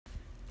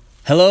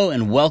Hello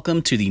and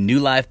welcome to the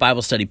New Life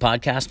Bible Study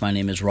Podcast. My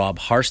name is Rob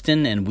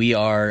Harston, and we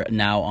are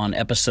now on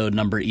episode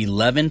number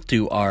 11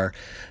 through our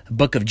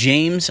book of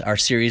James. Our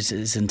series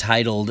is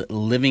entitled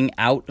Living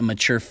Out a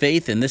Mature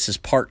Faith, and this is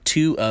part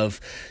 2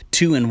 of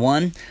 2 in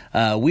 1.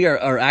 We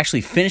are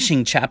actually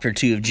finishing chapter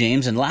 2 of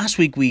James, and last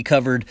week we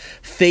covered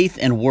faith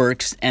and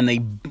works, and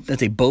that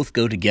they both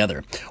go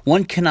together.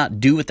 One cannot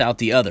do without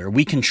the other.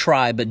 We can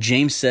try, but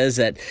James says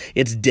that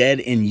it's dead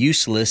and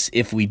useless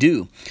if we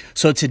do.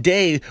 So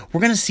today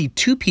we're going to see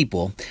two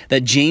people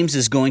that James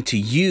is going to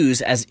use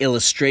as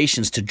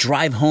illustrations to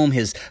drive home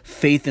his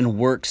faith and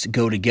works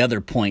go together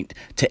point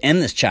to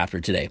end this chapter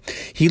today.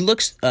 He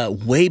looks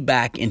way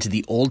back into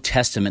the Old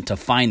Testament to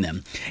find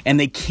them, and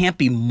they can't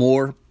be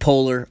more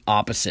polar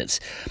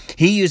opposites.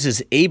 He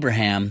uses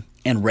Abraham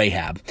and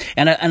Rahab.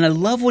 And I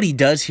love what he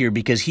does here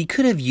because he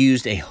could have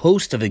used a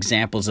host of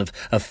examples of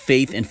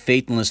faith and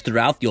faithfulness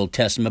throughout the Old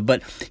Testament,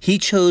 but he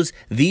chose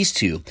these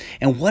two.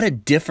 And what a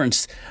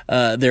difference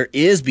there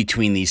is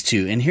between these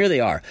two. And here they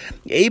are.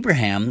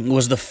 Abraham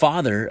was the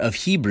father of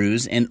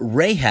Hebrews, and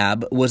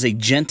Rahab was a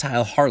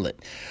Gentile harlot.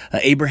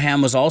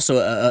 Abraham was also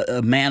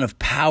a man of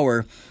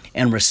power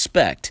and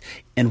respect,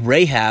 and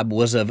Rahab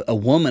was a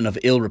woman of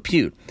ill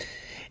repute.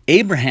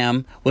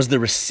 Abraham was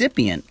the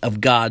recipient of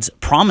God's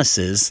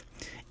promises,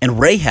 and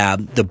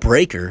Rahab, the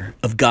breaker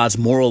of God's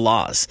moral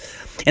laws.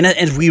 And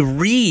as we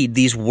read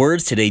these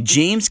words today,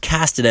 James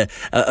casted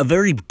a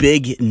very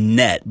big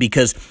net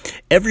because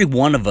every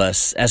one of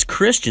us as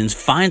Christians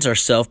finds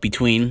ourselves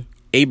between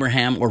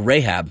Abraham or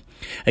Rahab.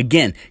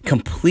 Again,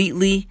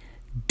 completely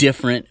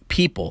different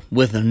people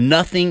with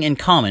nothing in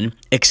common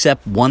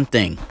except one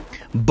thing.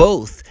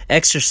 Both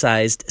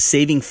exercised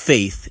saving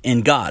faith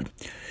in God.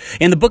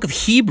 In the book of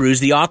Hebrews,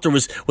 the author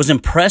was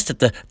impressed at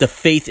the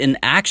faith in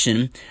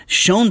action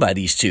shown by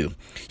these two.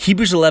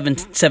 Hebrews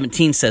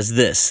 11:17 says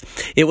this: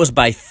 "It was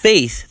by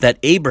faith that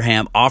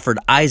Abraham offered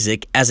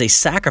Isaac as a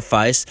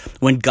sacrifice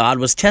when God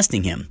was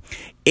testing him."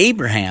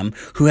 Abraham,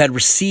 who had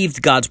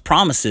received God's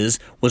promises,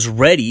 was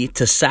ready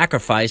to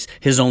sacrifice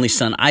his only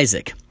son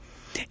Isaac.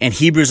 And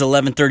Hebrews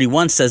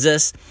 11:31 says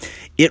this: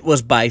 "It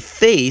was by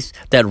faith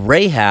that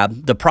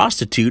Rahab, the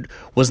prostitute,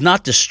 was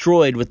not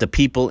destroyed with the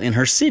people in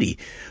her city,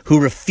 who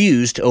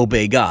refused to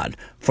obey God,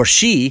 for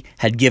she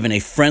had given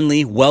a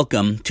friendly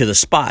welcome to the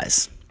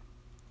spies."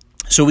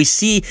 So we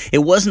see it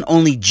wasn't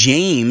only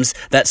James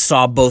that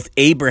saw both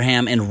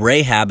Abraham and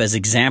Rahab as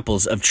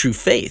examples of true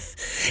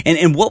faith.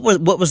 And what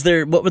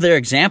were their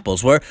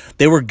examples? Well,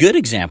 they were good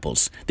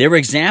examples. They were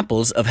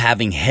examples of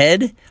having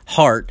head,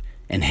 heart,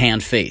 and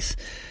hand faith.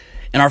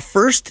 And our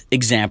first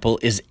example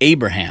is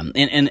Abraham,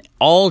 and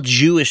all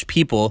Jewish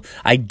people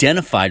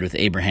identified with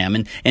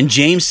Abraham. And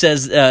James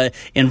says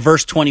in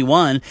verse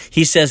 21,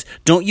 he says,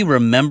 "Don't you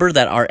remember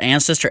that our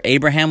ancestor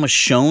Abraham was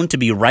shown to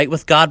be right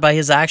with God by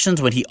his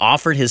actions when he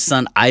offered his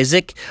son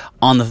Isaac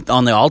on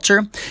the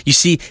altar?" You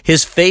see,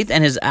 his faith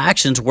and his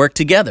actions worked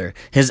together.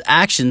 His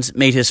actions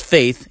made his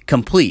faith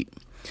complete.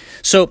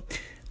 So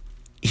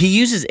he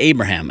uses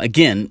Abraham.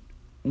 Again,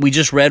 we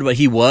just read what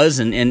he was,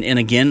 and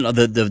again,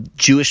 the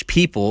Jewish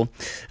people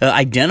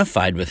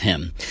identified with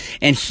him.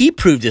 And he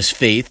proved his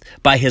faith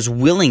by his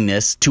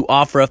willingness to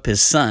offer up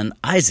his son,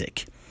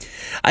 Isaac.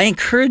 I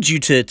encourage you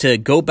to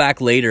go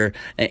back later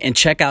and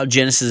check out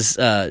Genesis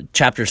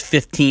chapters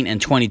 15 and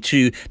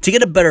 22 to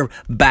get a better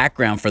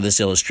background for this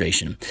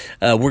illustration.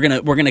 We're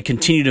gonna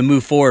continue to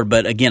move forward,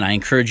 but again, I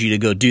encourage you to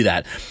go do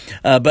that.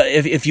 But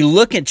if you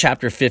look at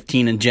chapter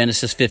 15 in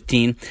Genesis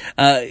 15,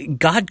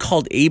 God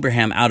called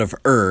Abraham out of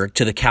Ur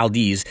to the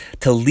Chaldees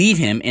to lead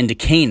him into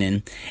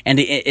Canaan, and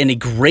a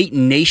great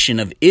nation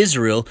of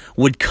Israel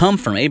would come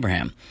from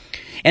Abraham.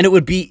 And it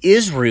would be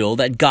Israel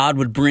that God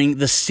would bring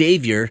the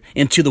Savior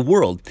into the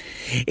world.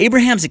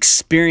 Abraham's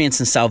experience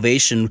in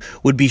salvation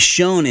would be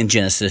shown in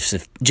Genesis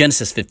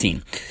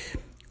 15.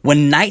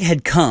 When night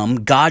had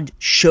come, God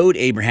showed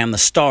Abraham the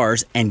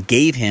stars and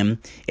gave him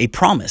a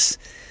promise.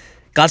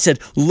 God said,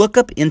 "Look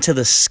up into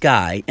the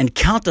sky and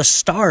count the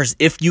stars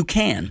if you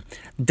can.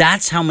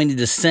 That's how many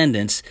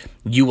descendants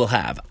you will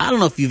have." I don't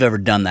know if you've ever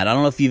done that. I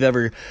don't know if you've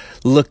ever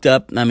looked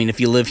up. I mean,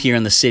 if you live here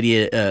in the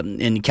city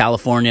in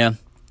California,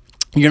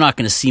 you're not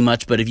going to see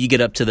much, but if you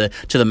get up to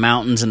the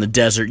mountains and the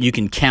desert, you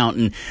can count,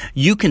 and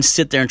you can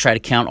sit there and try to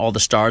count all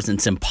the stars, and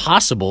it's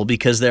impossible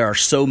because there are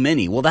so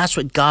many. Well, that's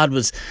what God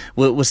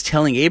was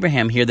telling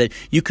Abraham here, that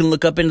you can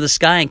look up into the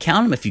sky and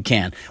count them if you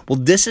can. Well,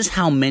 this is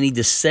how many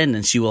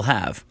descendants you will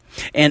have.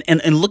 And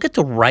look at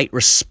the right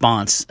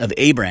response of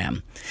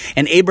Abraham.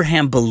 And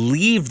Abraham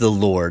believed the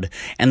Lord,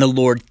 and the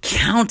Lord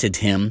counted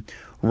him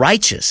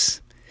righteous.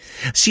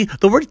 See,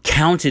 the word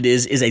counted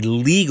is a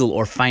legal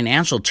or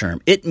financial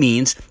term. It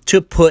means to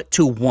put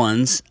to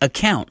one's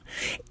account.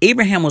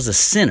 Abraham was a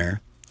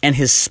sinner, and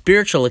his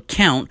spiritual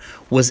account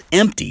was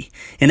empty.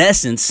 In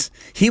essence,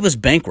 he was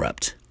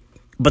bankrupt.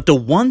 But the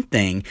one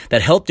thing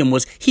that helped him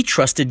was he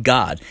trusted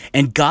God,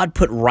 and God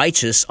put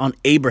righteous on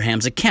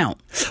Abraham's account.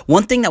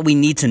 One thing that we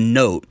need to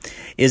note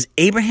is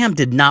Abraham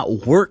did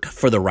not work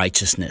for the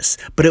righteousness,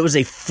 but it was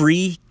a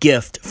free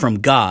gift from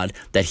God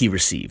that he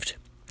received.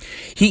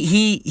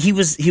 He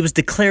was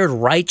declared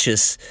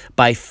righteous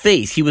by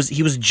faith. He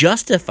was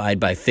justified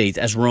by faith,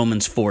 as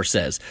Romans 4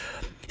 says.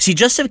 See,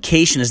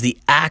 justification is the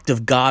act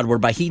of God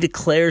whereby he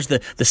declares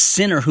the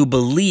sinner who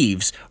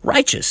believes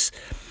righteous,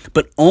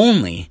 but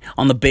only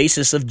on the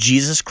basis of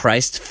Jesus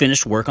Christ's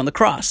finished work on the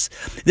cross.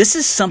 This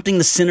is something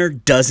the sinner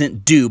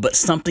doesn't do, but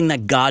something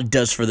that God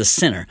does for the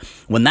sinner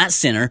when that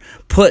sinner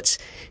puts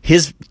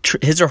his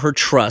or her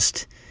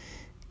trust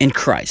in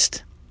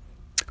Christ.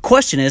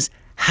 Question is,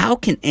 how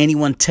can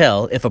anyone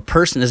tell if a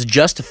person is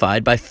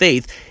justified by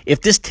faith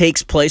if this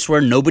takes place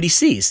where nobody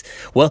sees?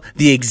 Well,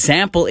 the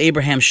example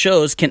Abraham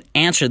shows can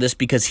answer this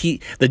because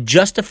the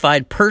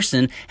justified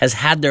person has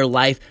had their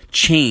life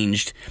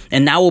changed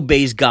and now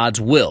obeys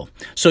God's will.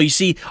 So you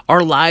see,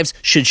 our lives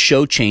should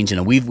show change,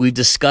 and we've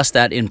discussed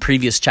that in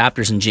previous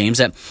chapters in James,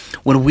 that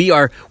when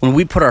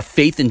we put our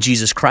faith in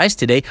Jesus Christ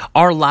today,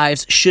 our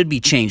lives should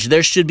be changed.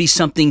 There should be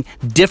something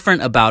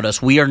different about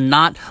us. We are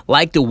not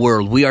like the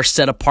world. We are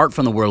set apart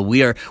from the world.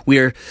 We are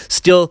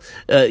still,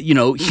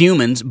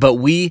 humans, but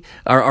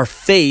our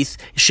faith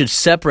should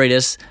separate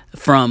us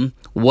from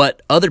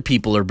what other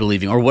people are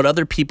believing or what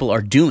other people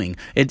are doing.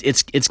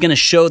 It's going to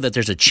show that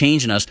there's a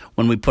change in us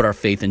when we put our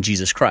faith in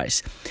Jesus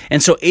Christ.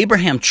 And so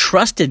Abraham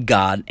trusted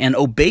God and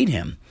obeyed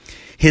him.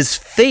 His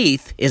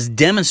faith is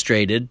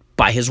demonstrated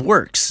by his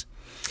works.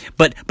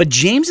 But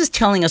James is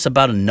telling us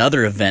about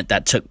another event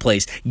that took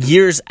place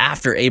years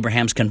after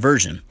Abraham's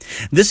conversion.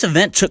 This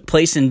event took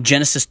place in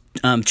Genesis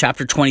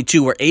chapter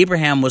 22, where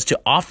Abraham was to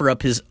offer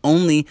up his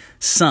only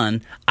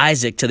son,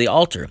 Isaac, to the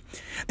altar.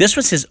 This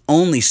was his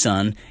only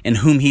son in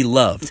whom he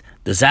loved.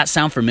 Does that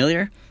sound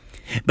familiar?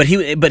 But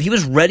he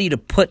was ready to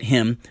put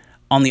him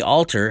on the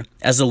altar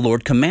as the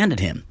Lord commanded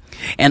him.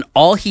 And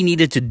all he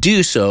needed to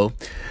do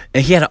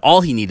he had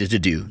all he needed to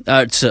do.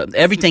 So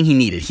everything he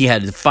needed. He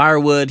had the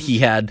firewood, he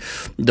had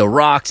the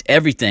rocks,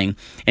 everything.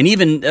 And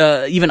even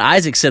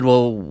Isaac said,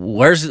 well,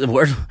 where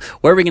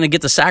are we going to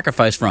get the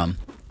sacrifice from?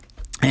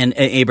 And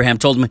Abraham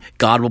told him,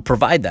 God will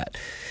provide that.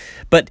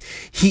 But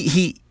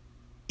he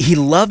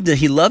loved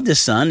his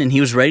son, and he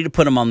was ready to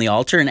put him on the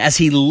altar. And as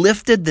he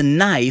lifted the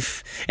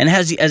knife, and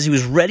as he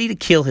was ready to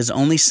kill his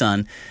only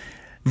son,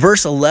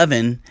 verse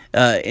 11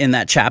 in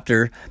that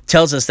chapter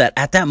tells us that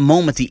at that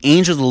moment, the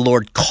angel of the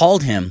Lord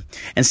called him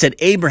and said,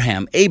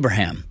 Abraham,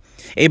 Abraham.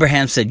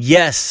 Abraham said,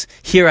 yes,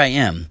 here I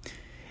am.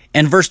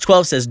 And verse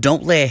 12 says,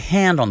 don't lay a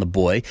hand on the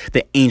boy,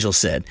 the angel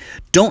said.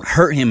 Don't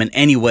hurt him in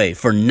any way,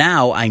 for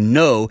now I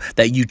know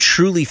that you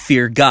truly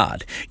fear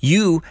God.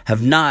 You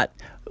have not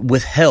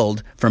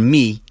withheld from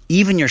me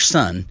even your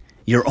son,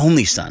 your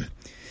only son.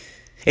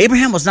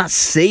 Abraham was not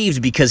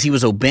saved because he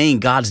was obeying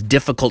God's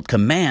difficult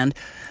command,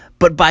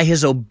 but by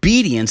his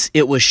obedience,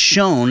 it was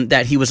shown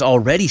that he was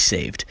already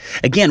saved.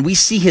 Again, we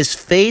see his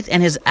faith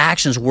and his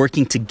actions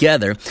working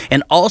together,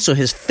 and also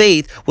his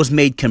faith was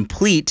made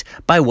complete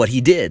by what he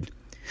did.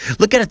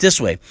 Look at it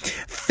this way.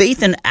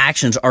 Faith and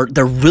actions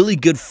they're really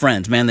good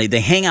friends, man.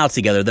 They hang out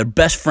together. They're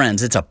best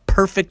friends. It's a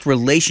perfect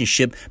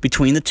relationship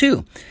between the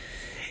two.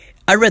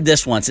 I read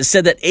this once. It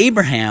said that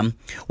Abraham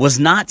was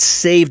not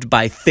saved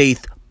by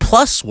faith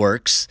plus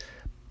works,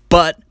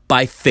 but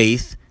by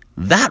faith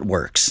that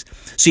works.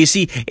 So you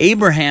see,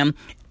 Abraham's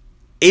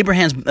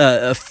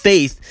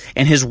faith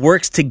and his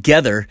works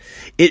together,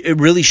 it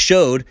really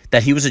showed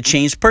that he was a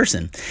changed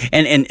person.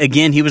 And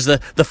again, he was the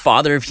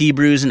father of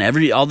Hebrews,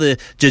 and all the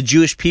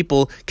Jewish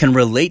people can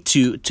relate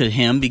to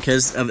him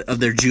because of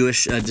their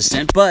Jewish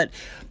descent. But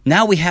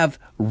now we have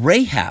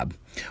Rahab.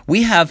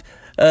 We have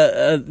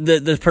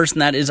the person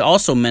that is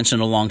also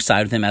mentioned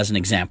alongside with him as an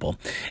example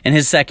in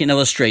his second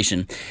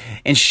illustration.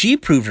 And she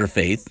proved her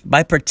faith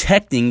by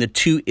protecting the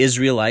two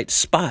Israelite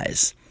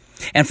spies.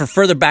 And for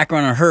further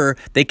background on her,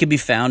 they can be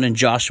found in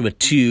Joshua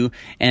 2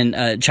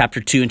 and chapter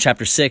 2 and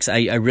chapter 6.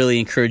 I really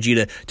encourage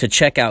you to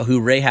check out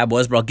who Rahab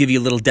was, but I'll give you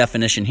a little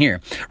definition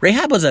here.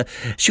 Rahab was a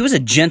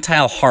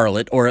Gentile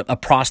harlot or a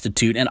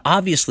prostitute, and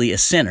obviously a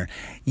sinner.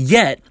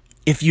 Yet,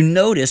 if you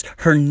notice,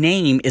 her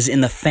name is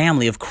in the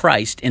family of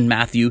Christ in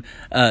Matthew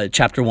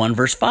chapter 1,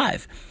 verse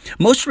 5.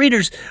 Most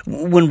readers,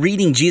 when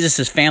reading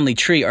Jesus' family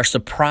tree, are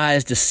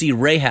surprised to see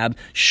Rahab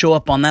show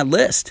up on that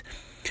list.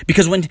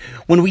 Because when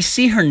we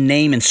see her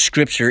name in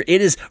Scripture,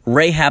 it is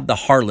Rahab the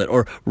harlot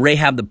or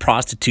Rahab the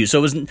prostitute. So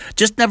it was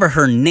just never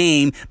her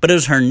name, but it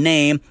was her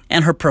name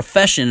and her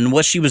profession and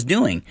what she was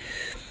doing.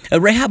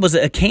 Rahab was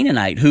a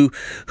Canaanite who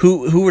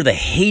were the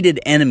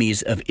hated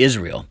enemies of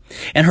Israel.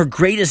 And her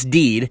greatest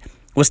deed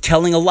was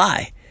telling a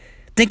lie.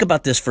 Think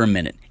about this for a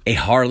minute. A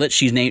harlot,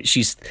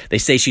 they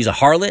say she's a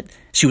harlot,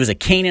 she was a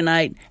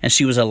Canaanite, and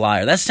she was a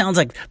liar. That sounds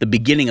like the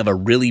beginning of a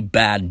really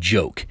bad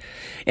joke.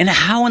 And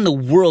how in the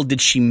world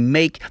did she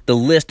make the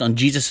list on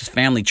Jesus'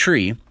 family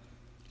tree?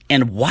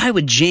 And why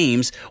would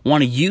James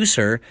want to use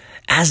her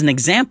as an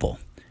example?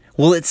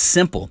 Well, it's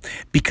simple.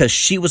 Because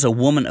she was a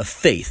woman of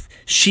faith.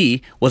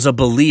 She was a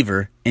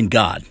believer in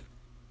God.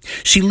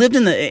 She lived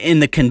in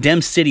the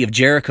condemned city of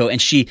Jericho,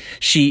 and she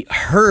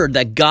heard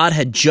that God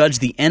had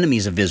judged the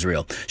enemies of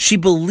Israel. She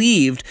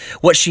believed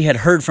what she had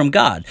heard from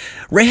God.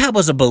 Rahab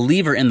was a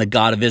believer in the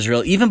God of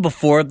Israel even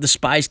before the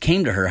spies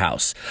came to her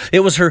house. It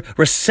was her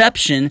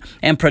reception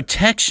and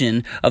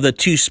protection of the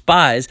two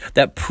spies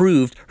that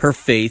proved her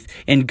faith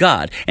in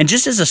God. And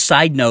just as a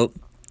side note,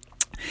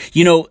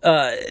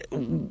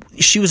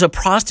 she was a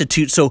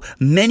prostitute, so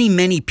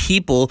many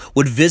people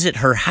would visit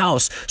her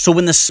house. So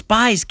when the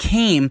spies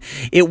came,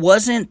 it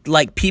wasn't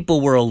like people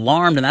were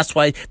alarmed, and that's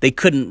why they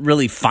couldn't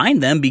really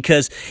find them,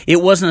 because it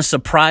wasn't a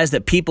surprise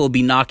that people would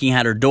be knocking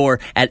at her door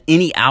at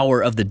any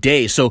hour of the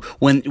day. So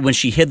when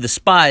she hid the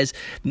spies,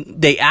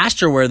 they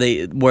asked her where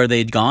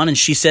they'd gone, and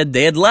she said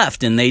they had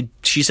left, and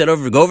she said,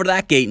 go over to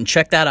that gate and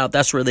check that out.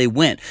 That's where they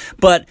went.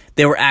 But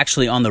they were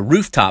actually on the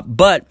rooftop.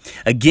 But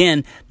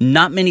again,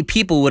 not many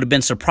people would have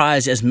been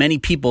surprised as many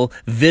people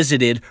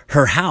visited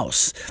her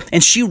house.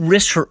 And she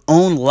risked her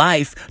own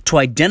life to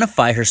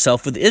identify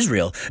herself with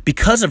Israel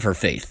because of her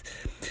faith.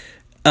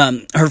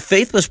 Her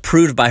faith was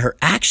proved by her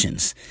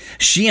actions.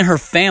 She and her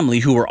family,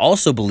 who were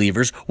also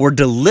believers, were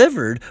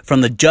delivered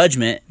from the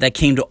judgment that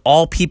came to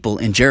all people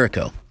in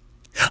Jericho.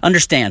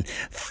 Understand,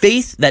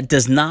 faith that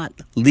does not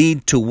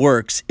lead to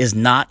works is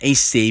not a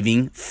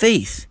saving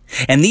faith.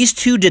 And these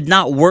two did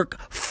not work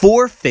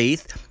for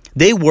faith.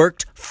 They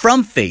worked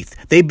from faith.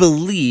 They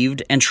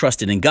believed and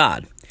trusted in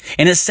God.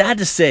 And it's sad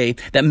to say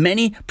that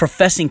many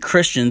professing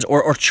Christians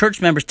or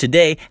church members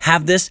today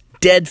have this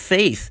dead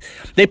faith.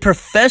 They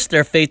profess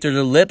their faith through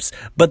their lips,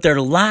 but their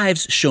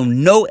lives show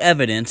no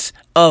evidence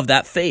of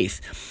that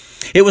faith.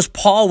 It was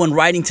Paul, when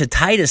writing to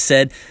Titus,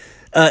 said,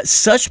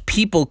 such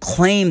people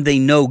claim they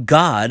know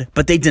God,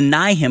 but they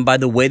deny him by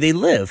the way they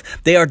live.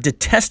 They are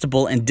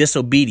detestable and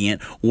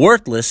disobedient,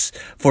 worthless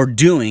for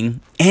doing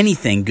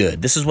anything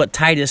good. This is what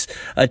Titus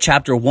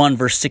chapter 1,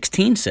 verse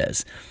 16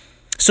 says.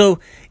 So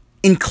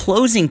in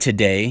closing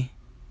today,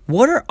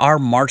 what are our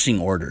marching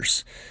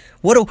orders?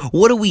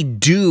 What do we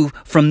do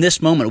from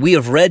this moment? We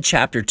have read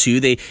chapter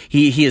 2.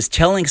 He is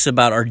telling us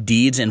about our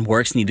deeds and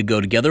works need to go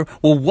together.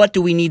 Well, what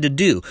do we need to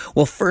do?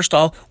 Well, first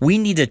off, we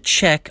need to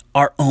check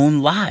our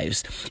own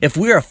lives. If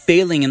we are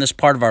failing in this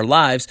part of our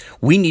lives,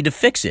 we need to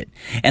fix it.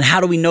 And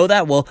how do we know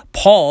that? Well,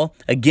 Paul,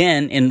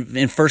 again,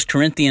 in 1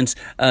 Corinthians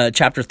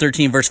chapter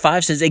 13, verse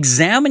 5 says,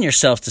 examine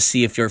yourselves to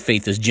see if your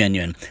faith is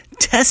genuine.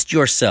 Test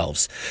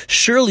yourselves.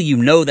 Surely you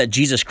know that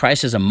Jesus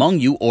Christ is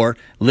among you or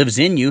lives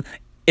in you.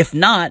 If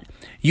not,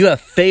 you have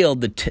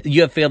failed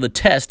the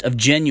test of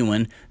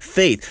genuine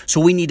faith.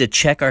 So we need to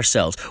check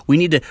ourselves.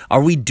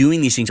 Are we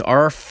doing these things?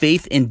 Are our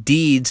faith and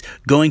deeds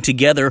going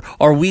together?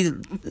 Are we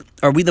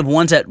the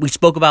ones that we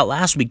spoke about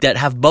last week that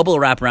have bubble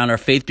wrap around our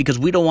faith because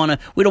we don't want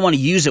to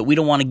use it. We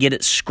don't want to get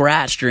it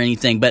scratched or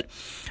anything. But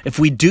if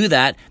we do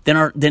that,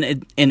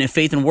 then if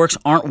faith and works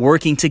aren't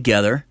working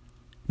together,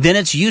 then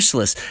it's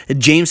useless.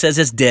 James says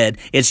it's dead.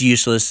 It's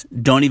useless.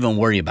 Don't even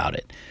worry about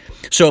it.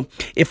 So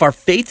if our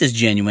faith is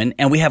genuine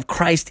and we have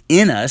Christ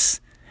in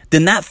us,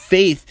 then that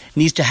faith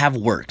needs to have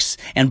works.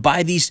 And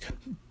by these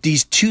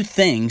two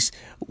things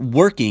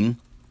working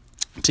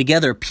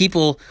together,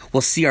 people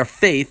will see our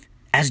faith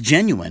as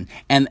genuine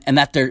and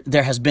that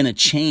there has been a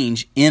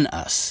change in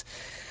us.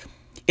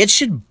 It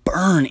should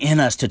burn in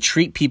us to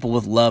treat people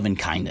with love and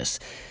kindness.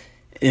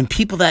 And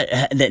people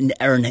that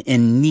are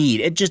in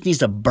need, it just needs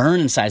to burn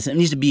inside us. It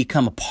needs to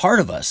become a part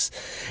of us.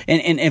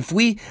 And if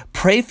we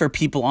pray for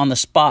people on the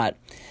spot,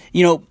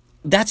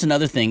 that's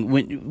another thing.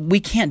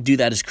 We can't do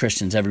that as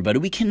Christians, everybody.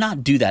 We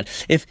cannot do that.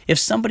 If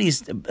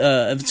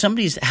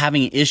somebody's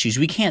having issues,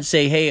 we can't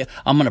say, "Hey,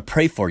 I'm going to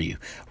pray for you,"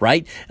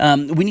 right?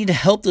 We need to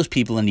help those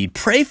people in need.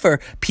 Pray for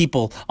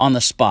people on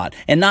the spot,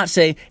 and not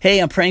say, "Hey,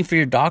 I'm praying for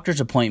your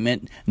doctor's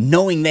appointment,"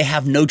 knowing they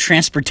have no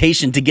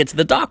transportation to get to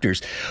the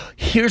doctors.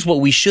 Here's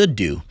what we should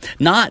do.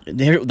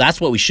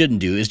 That's what we shouldn't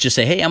do. Is just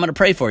say, "Hey, I'm going to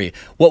pray for you."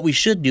 What we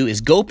should do is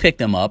go pick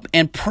them up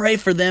and pray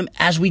for them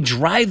as we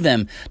drive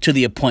them to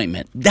the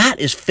appointment. That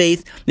is faith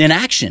in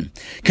action.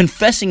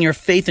 Confessing your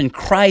faith in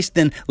Christ,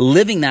 then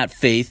living that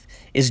faith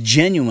is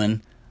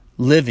genuine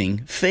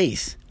living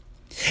faith.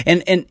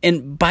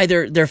 And by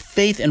their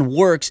faith and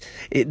works,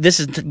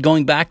 this is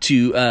going back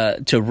to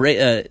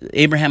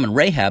Abraham and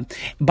Rahab.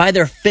 By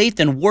their faith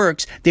and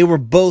works, they were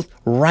both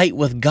right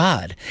with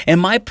God. And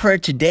my prayer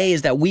today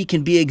is that we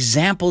can be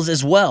examples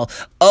as well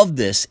of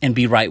this and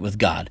be right with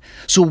God.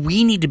 So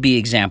we need to be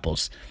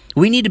examples.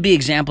 We need to be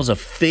examples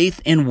of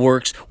faith and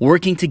works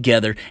working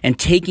together and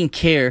taking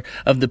care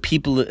of the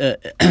people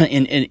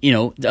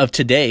of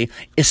today,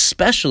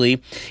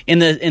 especially in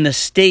the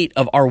state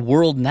of our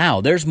world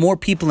now. There's more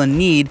people in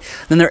need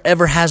than there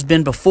ever has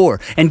been before.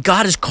 And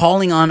God is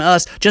calling on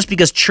us. Just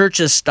because church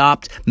has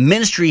stopped,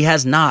 ministry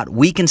has not.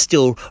 We can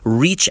still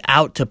reach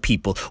out to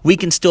people. We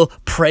can still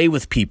pray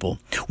with people.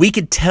 We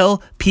could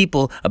tell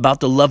people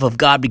about the love of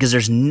God, because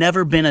there's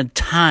never been a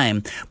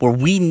time where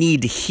we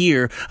need to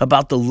hear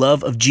about the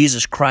love of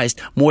Jesus Christ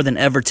more than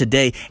ever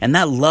today. And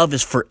that love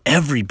is for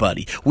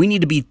everybody. We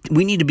need to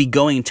be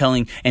going and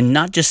telling, and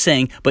not just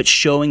saying, but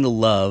showing the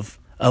love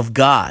of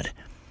God.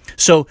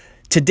 So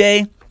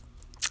today,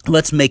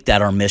 let's make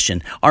that our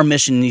mission. Our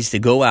mission needs to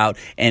go out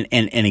and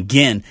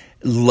again,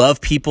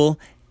 love people,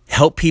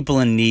 help people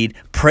in need,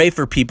 pray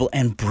for people,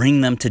 and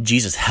bring them to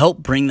Jesus. Help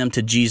bring them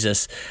to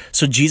Jesus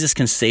so Jesus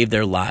can save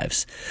their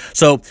lives.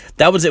 So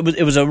that was it.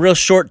 Was a real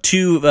short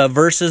 2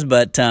 verses,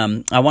 but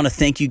I want to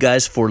thank you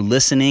guys for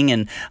listening,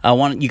 and I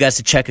want you guys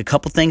to check a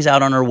couple things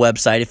out on our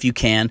website if you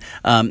can.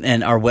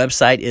 And our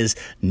website is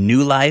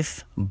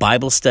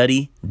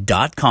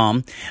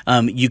newlifebiblestudy.com.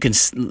 You can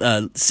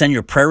send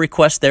your prayer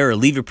requests there or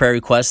leave your prayer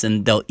requests,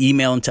 and they'll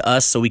email them to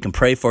us so we can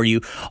pray for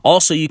you.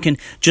 Also, you can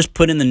just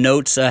put in the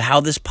notes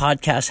how this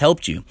podcast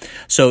helped you.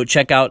 So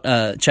check out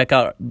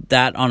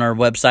that on our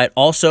website.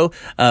 Also,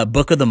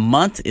 book of the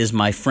month is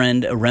my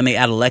friend Remy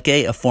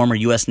Adeleke, a former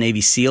U.S.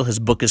 Navy SEAL. His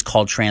book is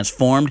called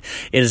Transformed.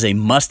 It is a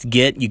must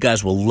get. You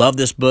guys will love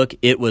this book.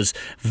 It was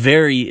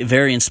very,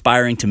 very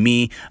inspiring to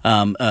me.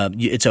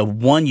 It's a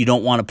one you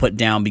don't want to put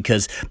down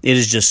because it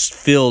is just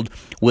filled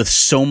with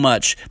so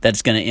much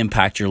that's going to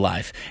impact your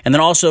life. And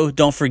then also,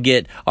 don't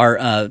forget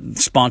our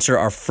sponsor,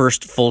 our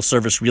first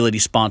full-service realty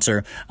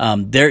sponsor.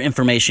 Their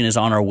information is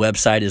on our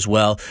website as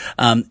well.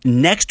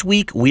 Next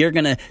week, we are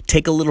going to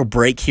take a little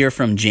break here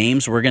from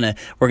James. I'm going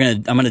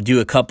to do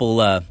a couple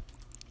of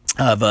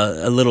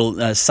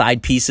little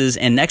side pieces,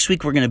 and next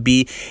week we're going to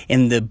be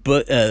in the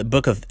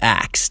book of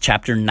Acts,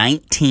 chapter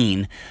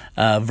 19,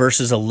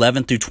 verses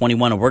 11 through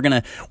 21,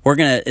 and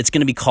it's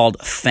going to be called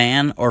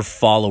Fan or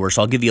Follower.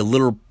 So I'll give you a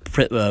little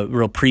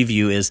real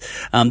preview. Is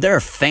there are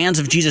fans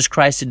of Jesus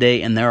Christ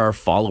today, and there are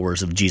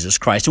followers of Jesus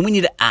Christ, and we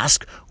need to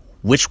ask,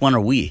 which one are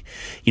we?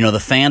 The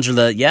fans are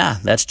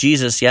that's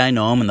Jesus. Yeah, I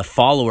know him. And the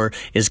follower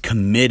is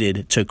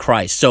committed to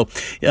Christ. So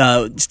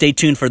stay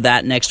tuned for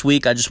that next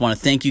week. I just want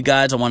to thank you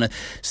guys. I want to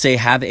say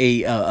have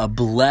a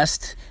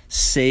blessed,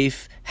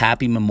 safe,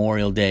 happy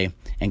Memorial Day,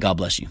 and God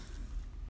bless you.